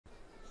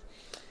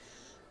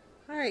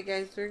Alright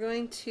guys, we're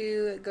going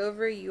to go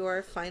over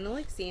your final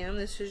exam.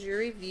 This is your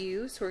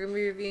review. So we're going to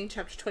be reviewing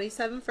chapter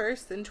 27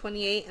 first, then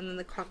 28, and then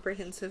the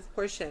comprehensive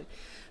portion.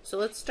 So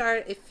let's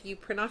start. If you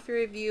print off your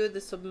review,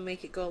 this will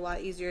make it go a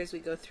lot easier as we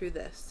go through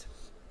this.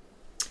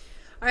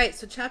 Alright,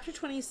 so chapter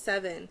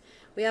 27,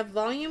 we have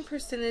volume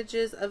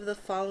percentages of the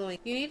following.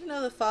 You need to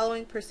know the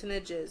following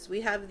percentages. We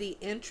have the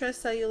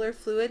intracellular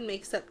fluid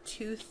makes up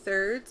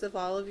 2/3 of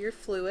all of your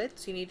fluid,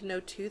 so you need to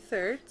know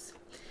 2/3.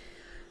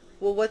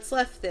 Well, what's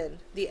left then?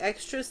 The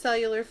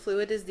extracellular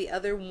fluid is the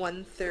other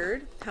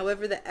 1/3.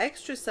 However, the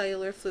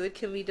extracellular fluid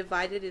can be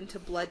divided into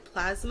blood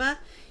plasma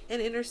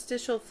and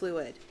interstitial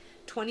fluid.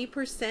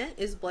 20%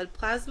 is blood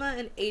plasma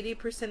and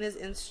 80% is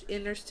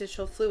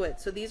interstitial fluid.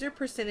 So these are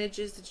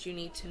percentages that you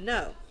need to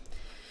know.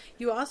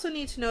 You also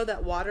need to know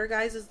that water,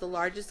 guys, is the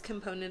largest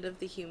component of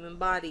the human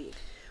body.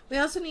 We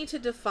also need to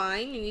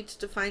define, you need to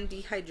define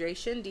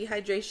dehydration.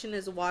 Dehydration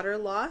is water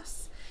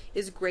loss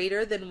is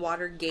greater than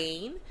water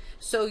gain.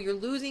 So you're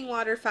losing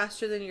water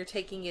faster than you're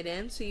taking it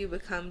in, so you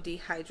become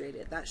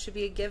dehydrated. That should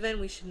be a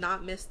given. We should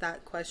not miss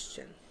that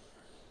question.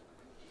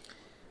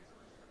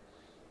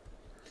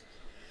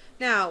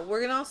 Now, we're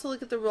going to also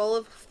look at the role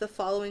of the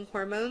following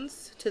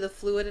hormones to the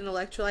fluid and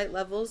electrolyte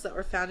levels that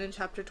were found in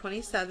chapter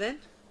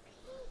 27.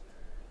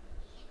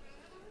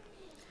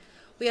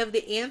 We have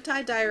the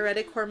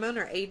antidiuretic hormone,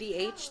 or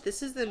ADH.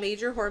 This is the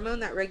major hormone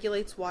that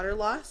regulates water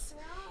loss,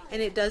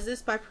 and it does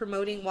this by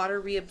promoting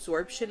water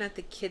reabsorption at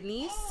the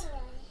kidneys.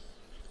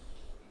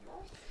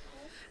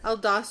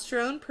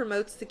 Aldosterone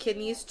promotes the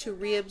kidneys to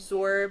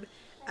reabsorb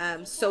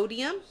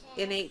sodium,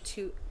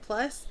 Na2+.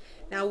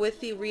 Now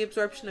with the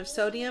reabsorption of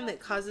sodium, it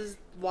causes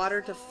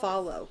water to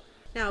follow.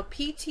 Now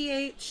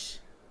PTH,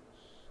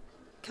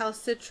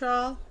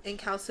 calcitrol, and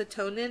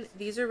calcitonin,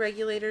 these are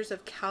regulators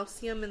of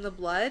calcium in the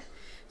blood.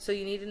 So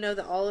you need to know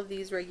that all of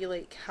these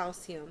regulate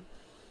calcium.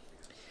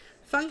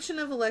 Function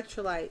of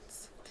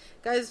electrolytes.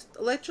 Guys,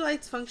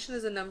 electrolytes function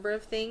as a number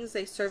of things.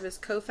 They serve as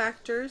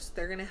cofactors.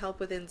 They're going to help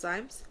with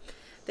enzymes.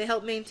 They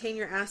help maintain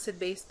your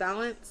acid-base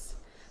balance.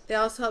 They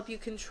also help you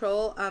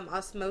control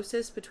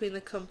osmosis between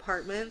the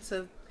compartments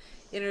of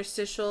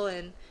interstitial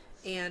and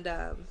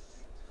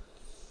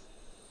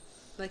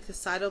like the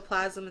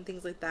cytoplasm and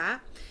things like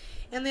that.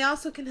 And they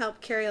also can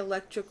help carry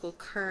electrical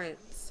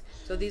currents.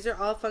 So these are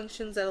all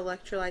functions that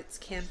electrolytes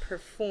can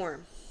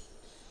perform.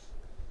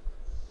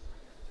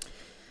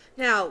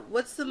 Now,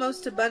 what's the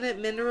most abundant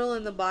mineral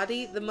in the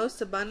body? The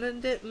most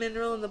abundant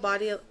mineral in the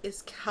body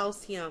is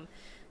calcium.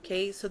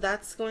 Okay, so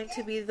that's going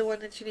to be the one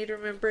that you need to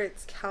remember.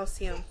 It's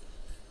calcium.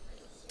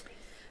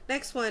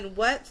 Next one,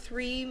 what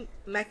three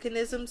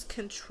mechanisms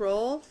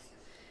control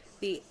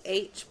the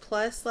H+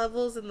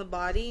 levels in the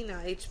body? Now,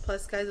 H+,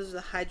 guys, those are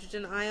the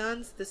hydrogen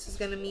ions. This is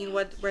going to mean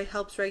what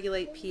helps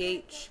regulate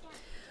pH.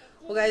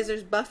 Well, guys,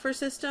 there's buffer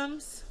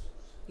systems,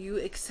 you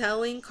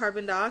exhaling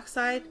carbon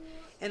dioxide,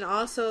 and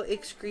also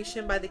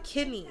excretion by the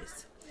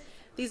kidneys.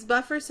 These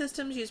buffer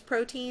systems use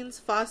proteins,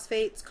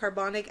 phosphates,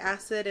 carbonic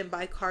acid, and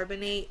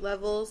bicarbonate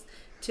levels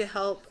to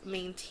help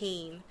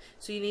maintain.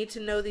 So you need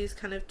to know these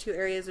kind of two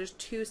areas. There's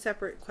two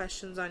separate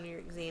questions on your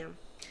exam.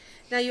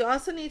 Now you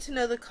also need to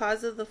know the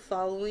cause of the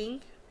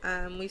following.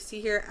 We see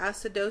here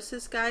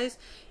acidosis, guys,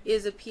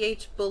 is a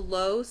pH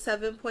below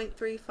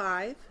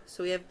 7.35.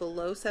 So we have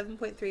below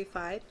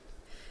 7.35.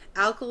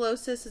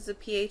 Alkalosis is a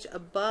pH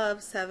above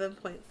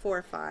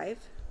 7.45.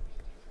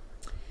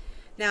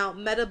 Now,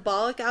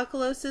 metabolic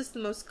alkalosis, the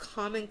most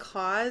common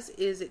cause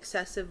is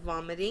excessive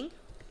vomiting.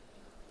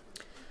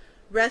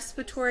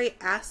 Respiratory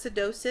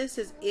acidosis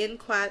is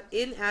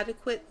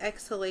inadequate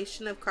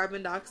exhalation of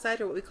carbon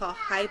dioxide, or what we call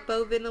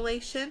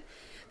hypoventilation.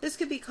 This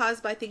could be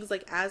caused by things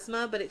like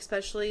asthma, but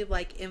especially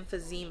like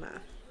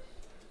emphysema.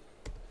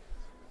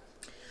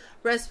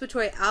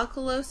 Respiratory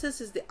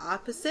alkalosis is the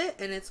opposite,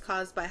 and it's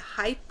caused by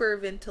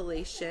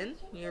hyperventilation.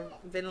 You're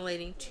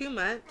ventilating too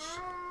much.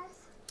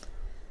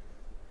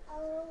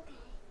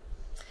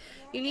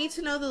 You need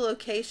to know the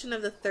location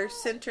of the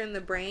thirst center in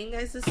the brain,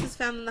 guys. This is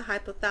found in the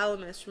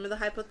hypothalamus. Remember,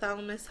 the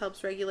hypothalamus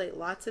helps regulate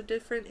lots of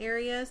different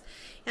areas,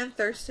 and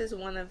thirst is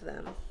one of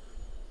them.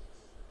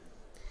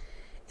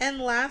 And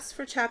last,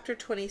 for chapter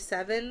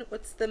 27,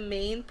 what's the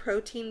main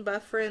protein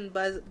buffer in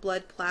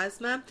blood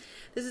plasma?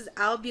 This is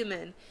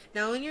albumin.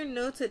 Now in your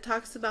notes it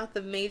talks about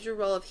the major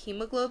role of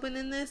hemoglobin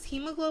in this.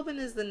 Hemoglobin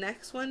is the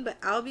next one, but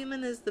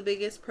albumin is the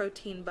biggest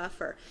protein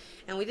buffer.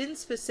 And we didn't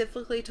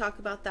specifically talk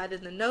about that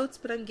in the notes,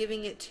 but I'm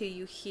giving it to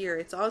you here.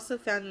 It's also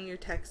found in your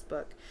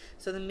textbook.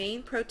 So the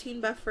main protein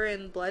buffer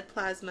in blood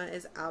plasma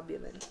is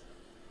albumin.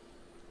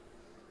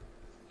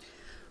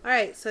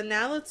 Alright, so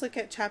now let's look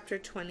at chapter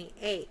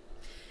 28.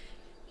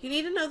 You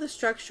need to know the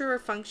structure or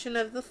function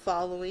of the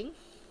following.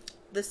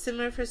 The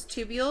seminiferous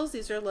tubules,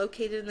 these are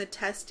located in the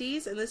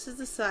testes, and this is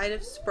the site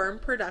of sperm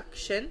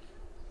production.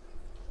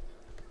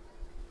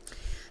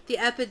 The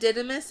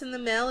epididymis in the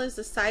male is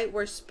the site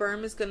where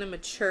sperm is going to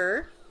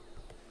mature.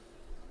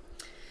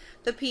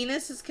 The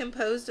penis is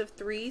composed of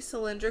 3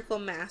 cylindrical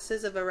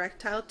masses of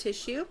erectile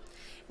tissue,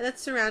 and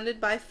that's surrounded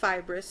by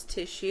fibrous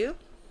tissue.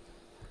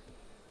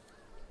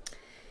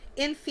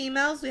 In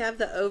females, we have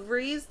the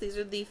ovaries. These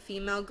are the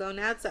female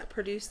gonads that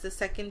produce the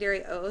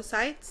secondary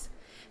oocytes.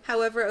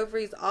 However,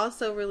 ovaries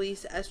also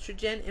release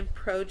estrogen and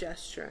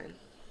progesterone.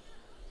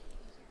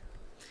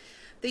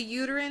 The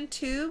uterine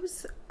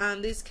tubes,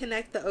 these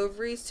connect the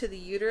ovaries to the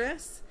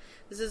uterus.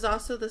 This is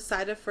also the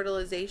site of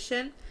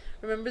fertilization.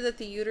 Remember that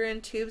the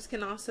uterine tubes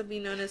can also be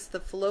known as the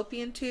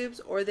fallopian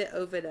tubes or the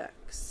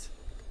oviducts.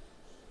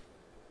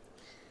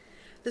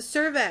 The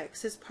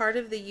cervix is part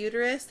of the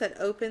uterus that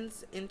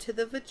opens into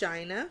the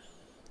vagina.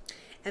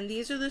 And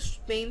these are the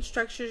main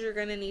structures you're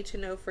going to need to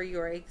know for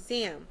your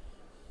exam.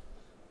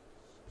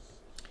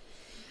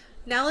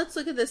 Now let's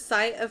look at the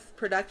site of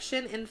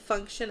production and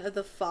function of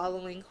the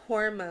following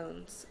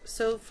hormones.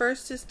 So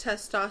first is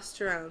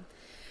testosterone.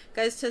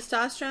 Guys,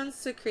 testosterone is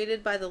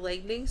secreted by the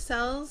Leydig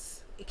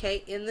cells,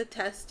 okay, in the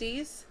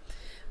testes.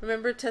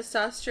 Remember,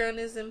 testosterone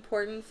is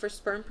important for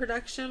sperm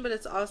production, but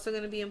it's also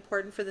going to be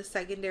important for the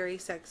secondary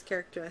sex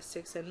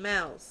characteristics in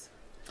males.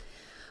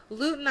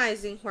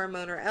 Luteinizing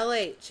hormone, or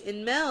LH.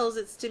 In males,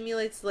 it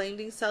stimulates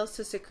Leydig cells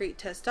to secrete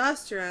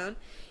testosterone.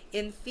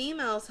 In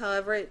females,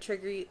 however, it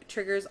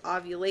triggers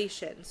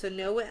ovulation. So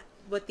know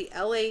what the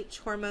LH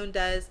hormone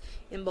does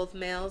in both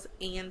males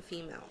and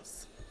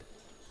females.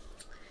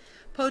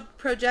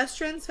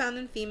 Progesterone is found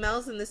in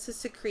females, and this is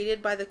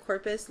secreted by the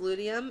corpus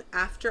luteum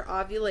after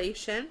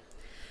ovulation.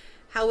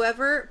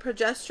 However,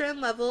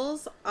 progesterone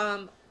levels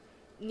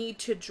need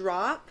to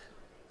drop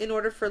in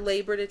order for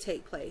labor to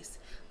take place.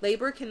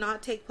 Labor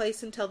cannot take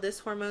place until this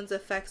hormone's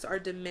effects are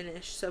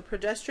diminished. So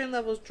progesterone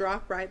levels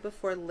drop right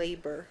before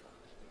labor.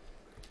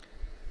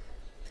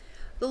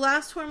 The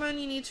last hormone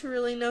you need to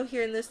really know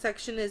here in this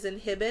section is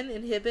inhibin.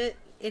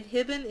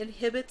 Inhibin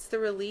inhibits the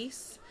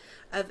release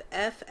of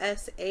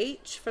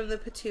FSH from the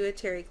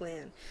pituitary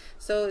gland.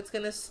 So it's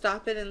going to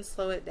stop it and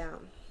slow it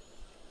down.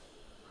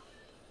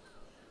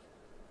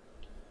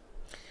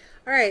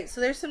 Alright,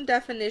 so there's some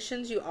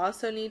definitions you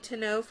also need to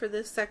know for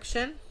this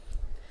section.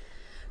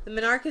 The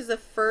menarche is the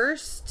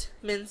first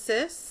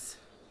menses.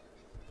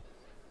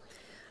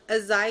 A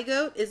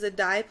zygote is a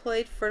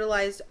diploid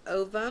fertilized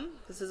ovum.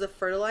 This is a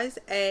fertilized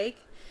egg.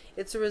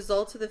 It's a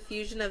result of the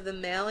fusion of the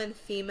male and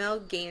female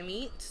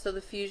gamete, so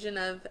the fusion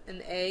of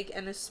an egg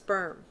and a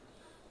sperm.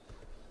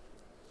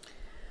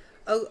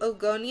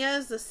 Oogonia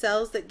is the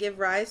cells that give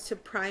rise to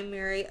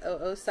primary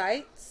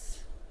oocytes.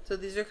 So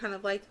these are kind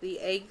of like the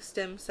egg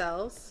stem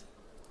cells.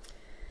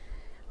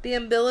 The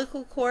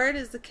umbilical cord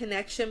is the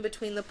connection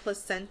between the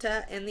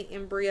placenta and the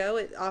embryo.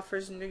 It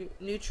offers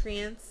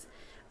nutrients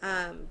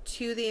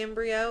to the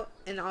embryo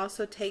and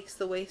also takes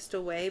the waste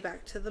away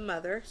back to the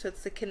mother. So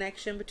it's the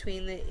connection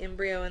between the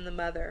embryo and the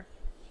mother.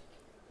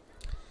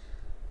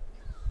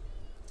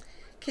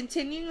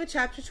 Continuing with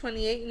chapter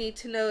 28, you need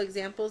to know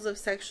examples of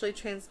sexually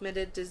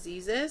transmitted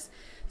diseases.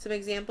 Some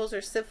examples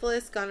are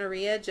syphilis,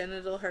 gonorrhea,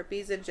 genital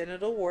herpes, and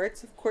genital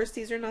warts. Of course,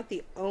 these are not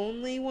the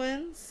only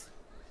ones,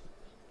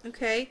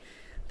 okay,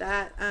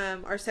 that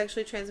are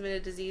sexually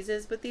transmitted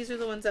diseases, but these are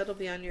the ones that will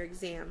be on your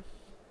exam.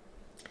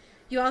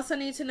 You also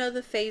need to know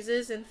the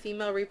phases in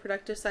female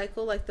reproductive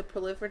cycle, like the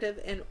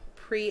proliferative and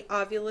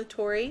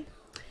pre-ovulatory.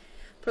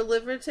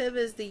 Proliferative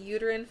is the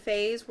uterine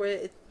phase where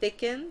it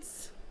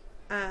thickens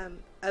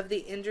of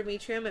the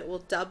endometrium. It will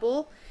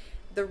double.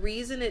 The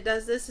reason it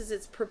does this is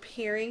it's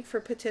preparing for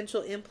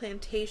potential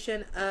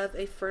implantation of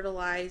a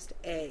fertilized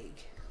egg.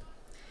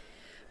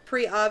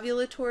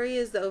 Pre-ovulatory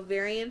is the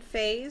ovarian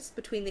phase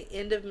between the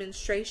end of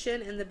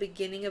menstruation and the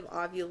beginning of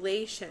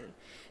ovulation.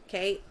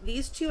 Okay,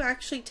 these two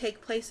actually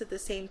take place at the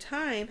same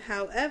time.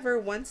 However,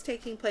 one's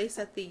taking place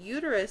at the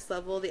uterus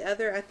level, the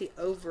other at the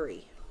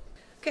ovary.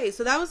 Okay,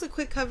 so that was a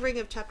quick covering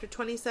of chapter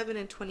 27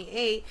 and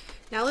 28.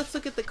 Now let's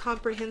look at the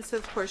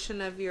comprehensive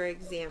portion of your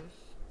exam.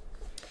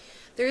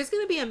 There is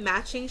going to be a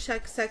matching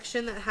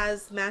section that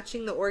has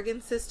matching the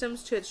organ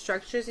systems to its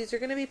structures. These are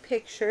going to be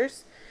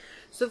pictures.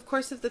 So of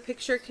course, if the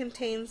picture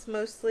contains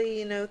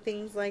mostly,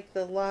 things like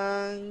the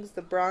lungs,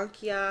 the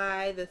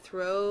bronchi, the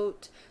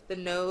throat, the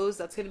nose,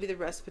 that's going to be the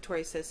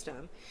respiratory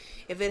system.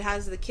 If it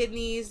has the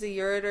kidneys, the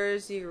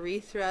ureters, the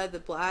urethra, the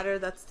bladder,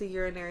 that's the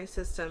urinary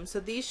system. So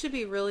these should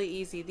be really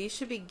easy. These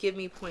should be give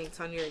me points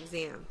on your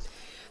exam.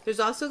 There's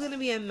also going to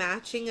be a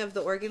matching of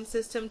the organ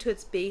system to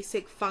its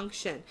basic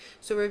function.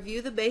 So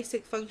review the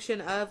basic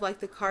function of like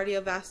the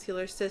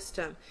cardiovascular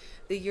system,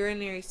 the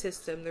urinary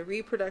system, the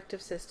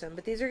reproductive system.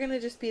 But these are going to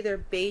just be their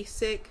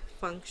basic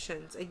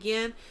functions.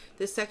 Again,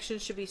 this section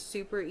should be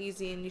super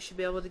easy and you should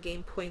be able to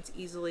gain points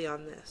easily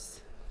on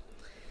this.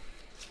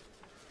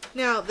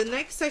 Now, the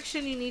next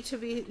section you need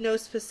to know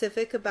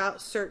specific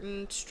about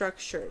certain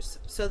structures.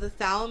 So the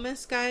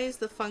thalamus, guys,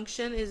 the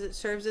function is it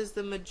serves as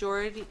the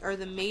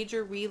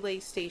major relay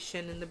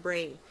station in the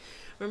brain.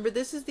 Remember,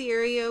 this is the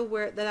area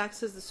that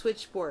acts as the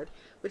switchboard,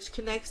 which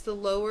connects the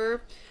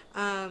lower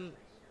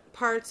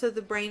parts of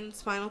the brain and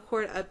spinal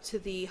cord up to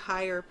the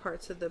higher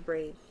parts of the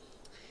brain.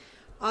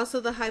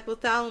 Also the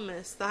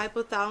hypothalamus. The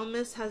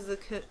hypothalamus has the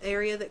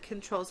area that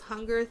controls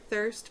hunger,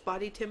 thirst,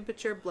 body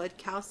temperature, blood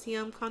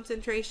calcium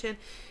concentration,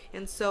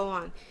 and so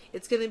on.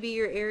 It's going to be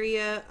your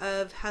area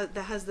of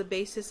that has the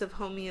basis of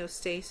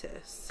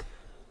homeostasis.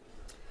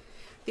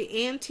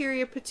 The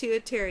anterior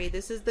pituitary.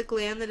 This is the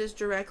gland that is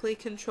directly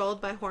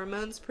controlled by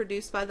hormones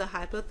produced by the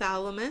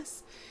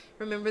hypothalamus.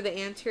 Remember, the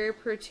anterior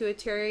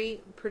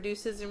pituitary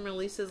produces and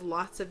releases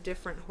lots of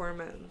different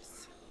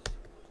hormones.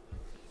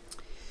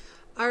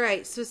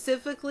 Alright,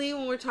 specifically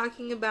when we're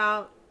talking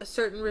about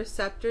certain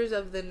receptors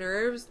of the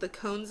nerves, the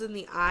cones in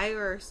the eye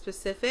are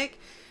specific.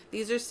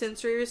 These are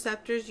sensory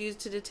receptors used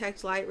to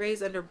detect light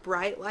rays under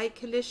bright light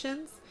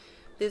conditions.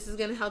 This is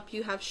going to help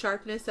you have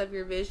sharpness of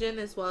your vision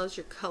as well as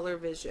your color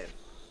vision.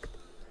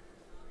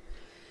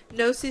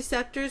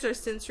 Nociceptors are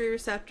sensory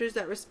receptors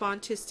that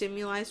respond to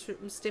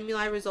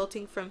stimuli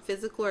resulting from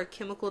physical or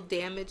chemical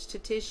damage to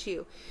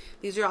tissue.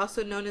 These are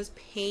also known as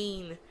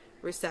pain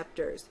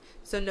receptors.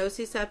 So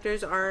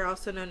nociceptors are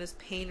also known as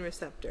pain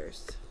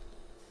receptors.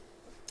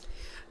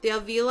 The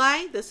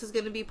alveoli, this is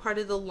going to be part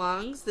of the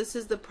lungs. This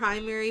is the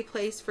primary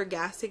place for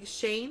gas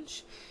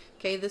exchange.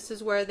 Okay, this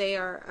is where they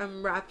are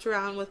wrapped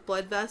around with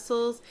blood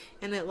vessels,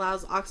 and it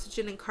allows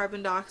oxygen and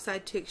carbon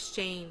dioxide to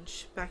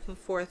exchange back and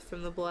forth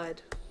from the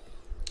blood.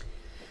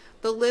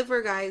 The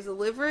liver, guys, the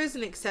liver is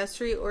an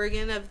accessory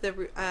organ of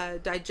the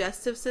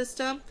digestive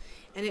system,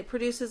 and it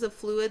produces a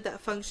fluid that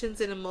functions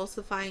in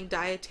emulsifying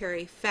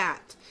dietary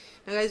fat.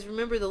 Now, guys,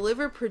 remember the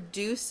liver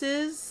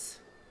produces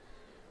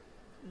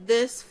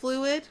this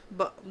fluid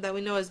that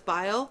we know as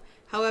bile.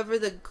 However,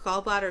 the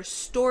gallbladder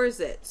stores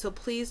it, so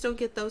please don't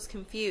get those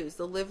confused.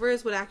 The liver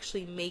is what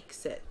actually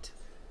makes it.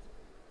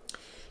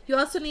 You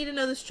also need to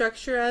know the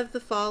structure of the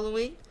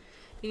following.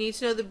 You need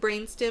to know the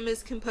brainstem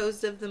is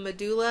composed of the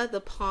medulla,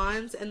 the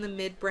pons, and the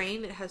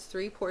midbrain. It has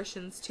 3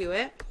 portions to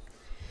it.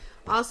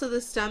 Also, the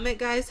stomach,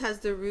 guys, has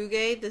the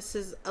rugae.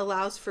 This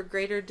allows for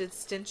greater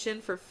distension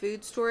for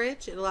food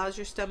storage. It allows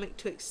your stomach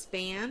to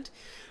expand.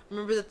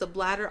 Remember that the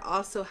bladder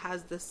also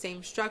has the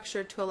same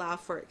structure to allow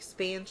for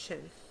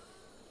expansion.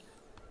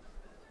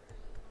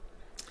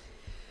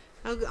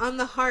 On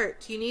the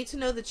heart, you need to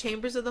know the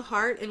chambers of the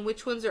heart and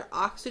which ones are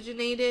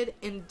oxygenated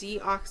and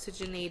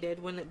deoxygenated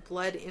when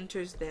blood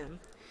enters them.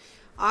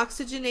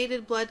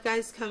 Oxygenated blood,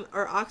 guys,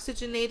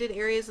 oxygenated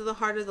areas of the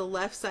heart are the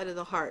left side of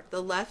the heart,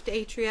 the left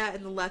atria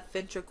and the left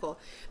ventricle,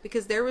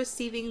 because they're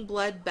receiving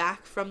blood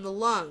back from the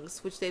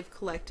lungs, which they've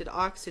collected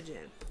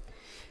oxygen.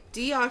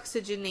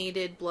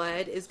 Deoxygenated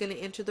blood is going to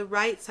enter the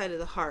right side of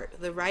the heart,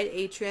 the right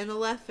atria and the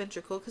left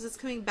ventricle, because it's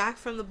coming back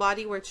from the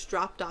body where it's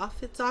dropped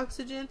off its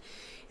oxygen,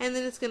 and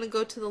then it's going to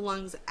go to the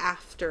lungs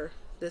after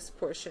this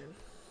portion.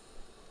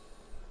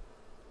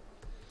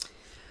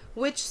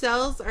 Which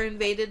cells are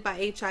invaded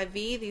by HIV?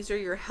 These are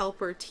your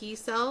helper T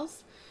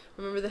cells.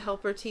 Remember, the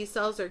helper T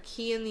cells are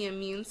key in the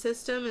immune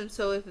system, and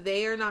so if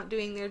they are not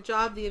doing their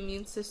job, the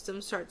immune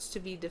system starts to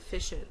be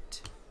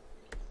deficient.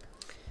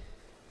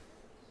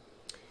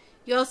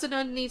 You also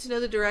need to know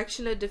the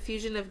direction of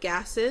diffusion of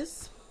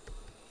gases.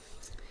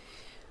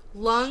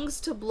 Lungs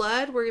to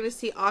blood, we're going to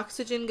see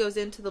oxygen goes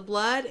into the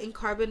blood and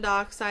carbon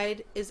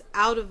dioxide is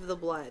out of the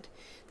blood.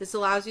 This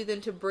allows you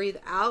then to breathe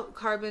out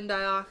carbon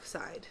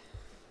dioxide.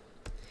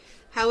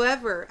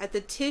 However, at the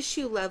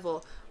tissue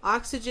level,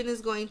 oxygen is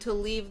going to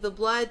leave the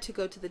blood to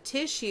go to the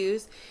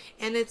tissues,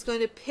 and it's going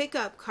to pick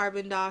up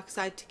carbon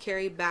dioxide to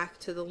carry back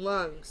to the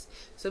lungs.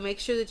 So make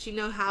sure that you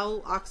know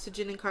how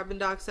oxygen and carbon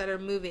dioxide are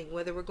moving,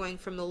 whether we're going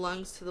from the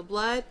lungs to the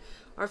blood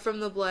or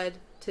from the blood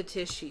to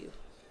tissue.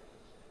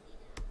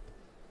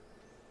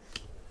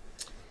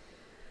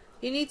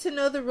 You need to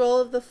know the role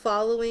of the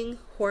following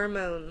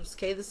hormones.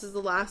 Okay, this is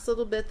the last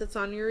little bit that's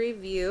on your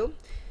review.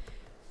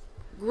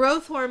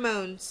 Growth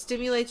hormone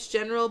stimulates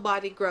general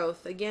body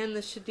growth. Again,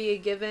 this should be a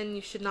given.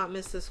 You should not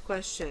miss this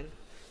question.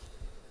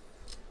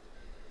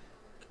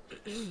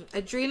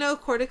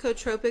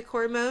 Adrenocorticotropic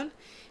hormone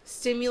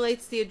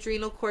stimulates the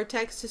adrenal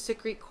cortex to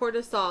secrete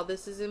cortisol.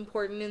 This is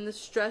important in the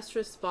stress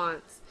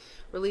response.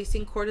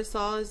 Releasing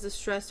cortisol is the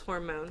stress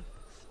hormone.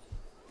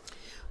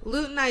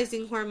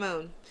 Luteinizing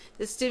hormone.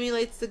 This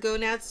stimulates the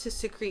gonads to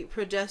secrete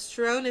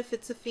progesterone if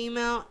it's a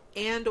female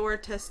and or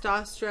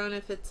testosterone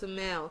if it's a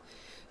male.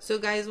 So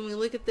guys, when we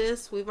look at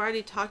this, we've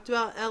already talked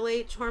about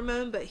LH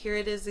hormone, but here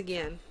it is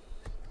again.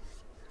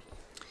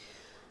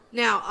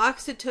 Now,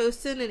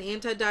 oxytocin and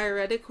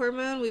antidiuretic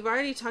hormone. We've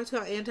already talked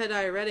about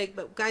antidiuretic,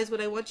 but guys, what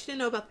I want you to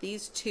know about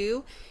these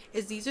two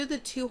is these are the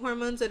 2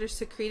 hormones that are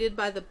secreted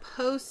by the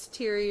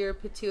posterior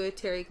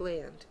pituitary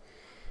gland.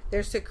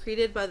 They're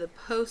secreted by the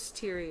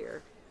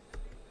posterior.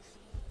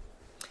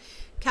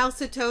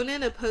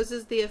 Calcitonin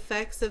opposes the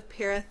effects of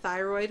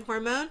parathyroid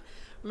hormone.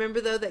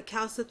 Remember, though, that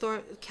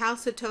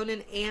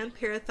calcitonin and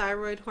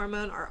parathyroid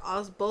hormone are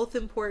both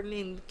important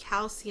in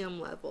calcium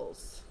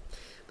levels.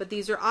 But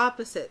these are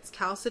opposites.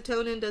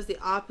 Calcitonin does the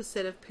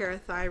opposite of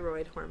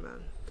parathyroid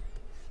hormone.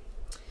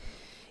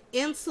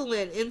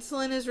 Insulin.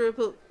 Insulin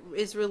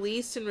is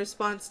released in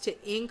response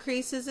to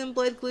increases in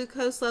blood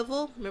glucose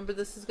level. Remember,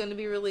 this is going to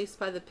be released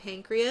by the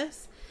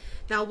pancreas.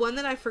 Now, one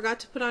that I forgot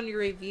to put on your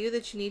review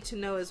that you need to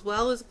know as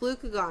well is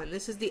glucagon.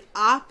 This is the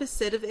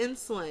opposite of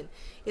insulin.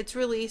 It's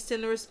released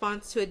in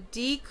response to a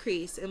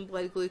decrease in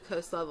blood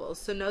glucose levels.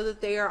 So know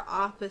that they are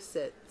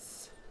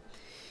opposites.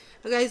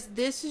 Now, guys,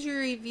 this is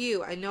your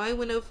review. I know I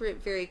went over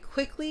it very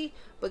quickly,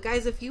 but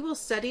guys, if you will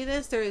study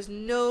this, there is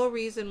no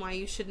reason why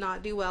you should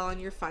not do well on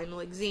your final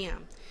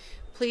exam.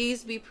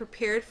 Please be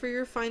prepared for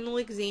your final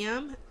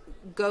exam.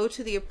 Go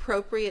to the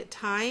appropriate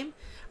time.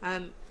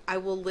 I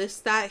will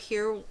list that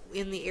here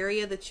in the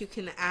area that you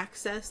can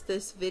access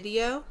this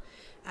video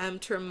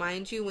to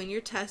remind you when your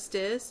test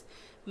is.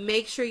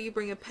 Make sure you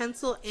bring a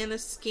pencil and a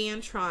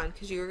Scantron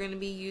because you're going to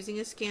be using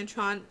a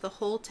Scantron. The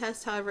whole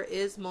test, however,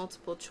 is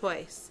multiple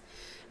choice.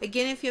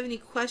 Again, if you have any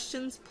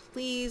questions,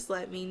 please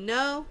let me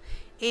know.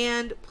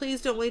 And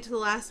please don't wait till the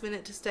last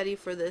minute to study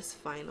for this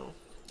final.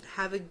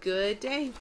 Have a good day.